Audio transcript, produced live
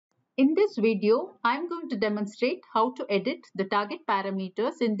In this video, I am going to demonstrate how to edit the target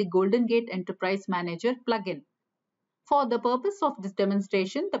parameters in the GoldenGate Enterprise Manager plugin. For the purpose of this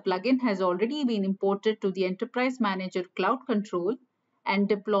demonstration, the plugin has already been imported to the Enterprise Manager Cloud Control and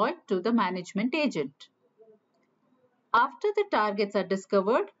deployed to the management agent. After the targets are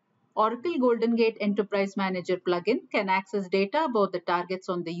discovered, Oracle GoldenGate Enterprise Manager plugin can access data about the targets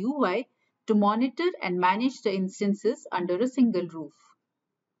on the UI to monitor and manage the instances under a single roof.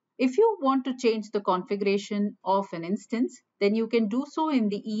 If you want to change the configuration of an instance, then you can do so in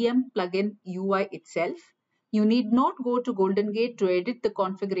the EM plugin UI itself. You need not go to GoldenGate to edit the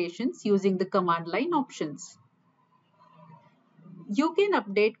configurations using the command line options. You can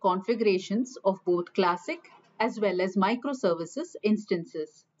update configurations of both classic as well as microservices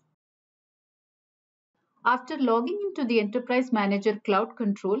instances. After logging into the Enterprise Manager Cloud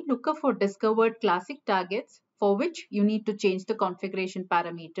Control, look up for discovered classic targets for which you need to change the configuration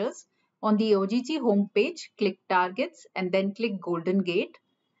parameters. On the OGG homepage, click Targets and then click GoldenGate.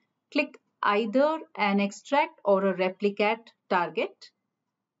 Click either an extract or a replicate target.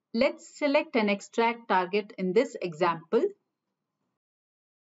 Let's select an extract target in this example.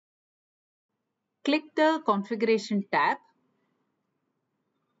 Click the Configuration tab.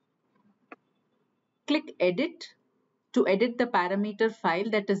 Click Edit to edit the parameter file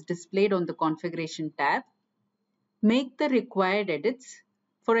that is displayed on the Configuration tab. Make the required edits.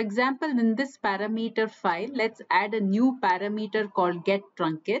 For example, in this parameter file, let's add a new parameter called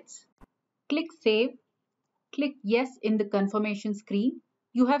getTruncates. Click Save. Click Yes in the confirmation screen.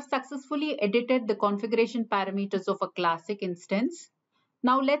 You have successfully edited the configuration parameters of a classic instance.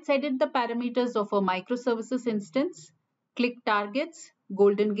 Now let's edit the parameters of a microservices instance. Click Targets,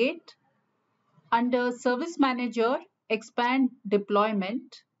 GoldenGate. Under Service Manager, expand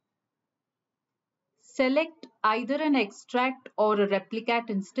Deployment. Select either an extract or a replicate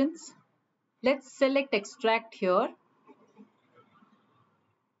instance. Let's select extract here.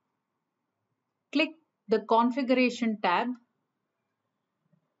 Click the Configuration tab.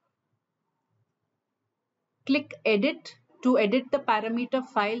 Click Edit to edit the parameter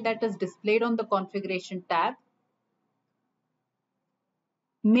file that is displayed on the Configuration tab.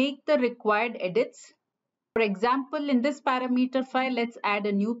 Make the required edits. For example, in this parameter file, let's add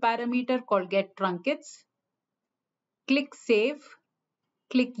a new parameter called getTruncates. Click Save.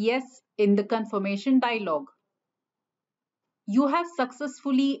 Click Yes in the confirmation dialog. You have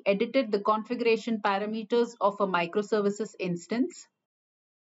successfully edited the configuration parameters of a microservices instance.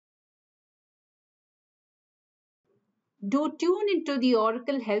 Do tune into the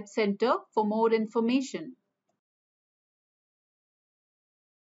Oracle Help Center for more information.